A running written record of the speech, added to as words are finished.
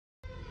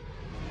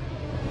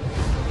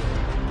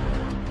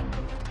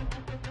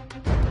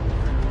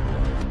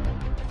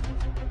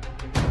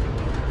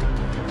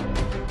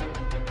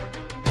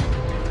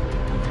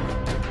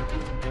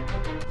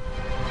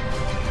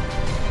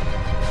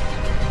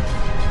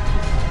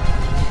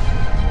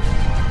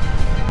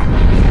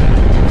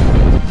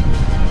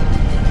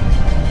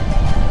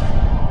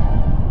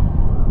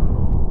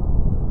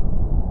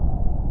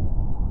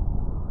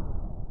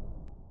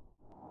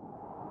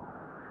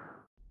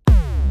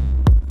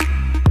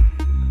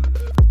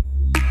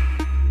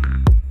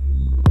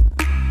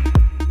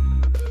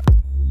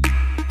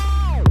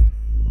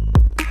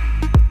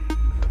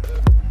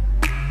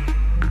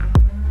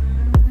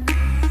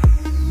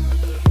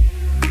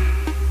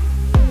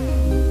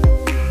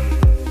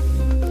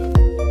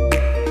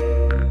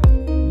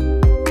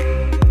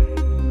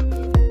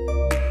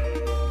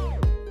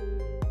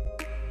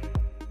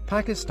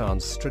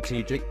Pakistan's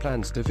Strategic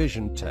Plans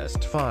Division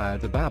test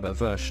fired the Babur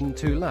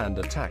Version-2 land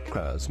attack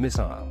cruise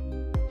missile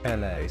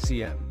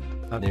 (LACM),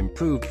 an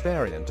improved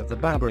variant of the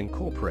Babur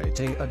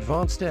incorporating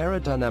advanced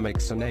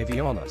aerodynamics and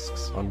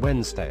avionics on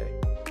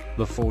Wednesday,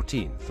 the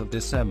 14th of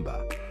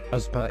December,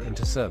 as per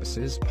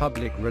Inter-Services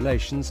Public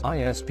Relations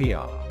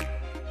 (ISPR).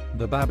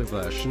 The Babur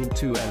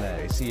Version-2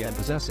 LACM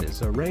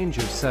possesses a range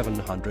of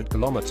 700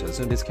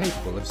 kilometers and is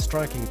capable of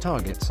striking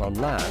targets on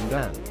land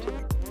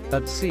and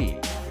at sea,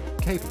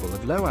 capable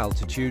of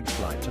low-altitude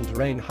flight and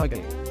terrain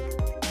hugging.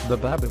 The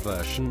Babur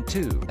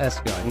Version-2's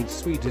guidance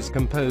suite is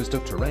composed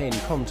of terrain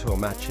contour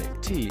matching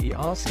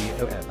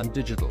 (TERCOM) and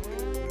Digital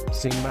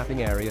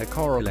Scene-Mapping Area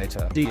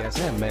Correlator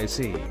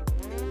 (DSMAC).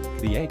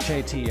 The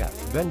Hatf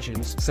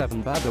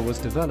Version-7 Babur was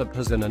developed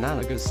as an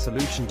analogous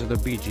solution to the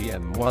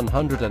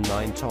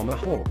BGM-109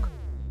 Tomahawk,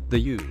 the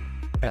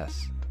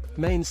U.S.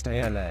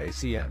 mainstay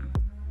LACM.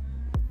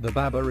 The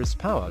Babur is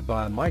powered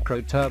by a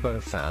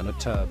micro-turbofan, a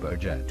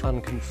turbojet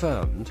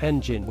unconfirmed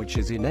engine which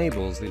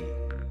enables the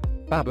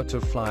Babur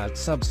to fly at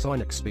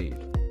subsonic speed.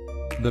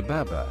 The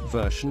Babur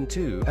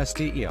Version-2's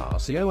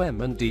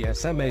TERCOM and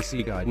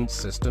DSMAC guidance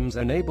systems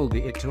enable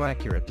it to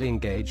accurately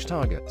engage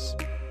targets.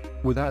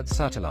 Without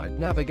satellite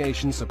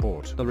navigation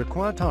support, the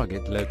required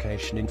target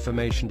location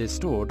information is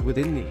stored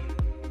within the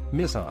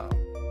missile.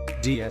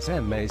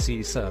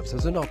 DSMAC serves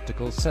as an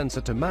optical sensor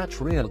to match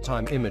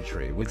real-time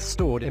imagery with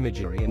stored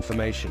imagery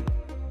information.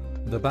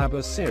 The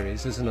Babur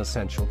series is an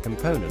essential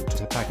component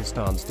to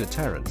Pakistan's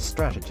deterrence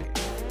strategy.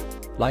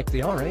 Like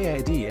the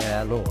RAAD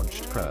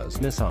air-launched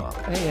cruise missile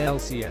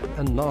 (ALCM)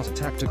 and NATO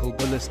tactical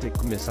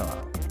ballistic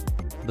missile,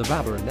 the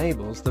Babur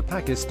enables the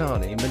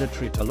Pakistani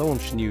military to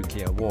launch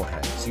nuclear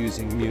warheads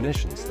using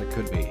munitions that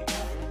could be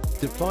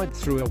deployed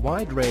through a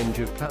wide range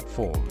of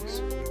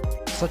platforms,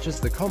 such as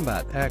the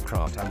combat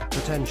aircraft and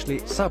potentially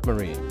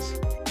submarines.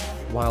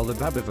 While the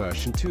Babur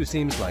Version-2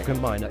 seems like a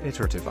minor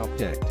iterative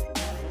update,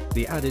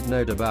 the added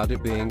note about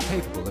it being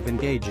capable of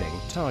engaging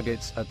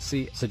targets at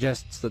sea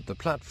suggests that the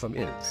platform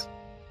is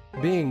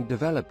being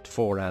developed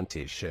for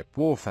anti-ship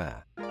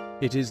warfare.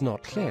 It is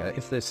not clear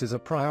if this is a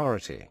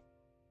priority,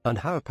 and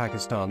how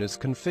Pakistan is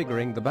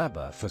configuring the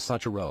Babur for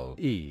such a role.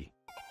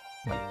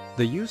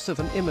 The use of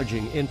an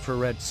imaging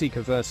infrared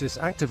seeker versus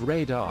active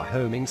radar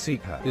homing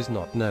seeker is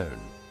not known.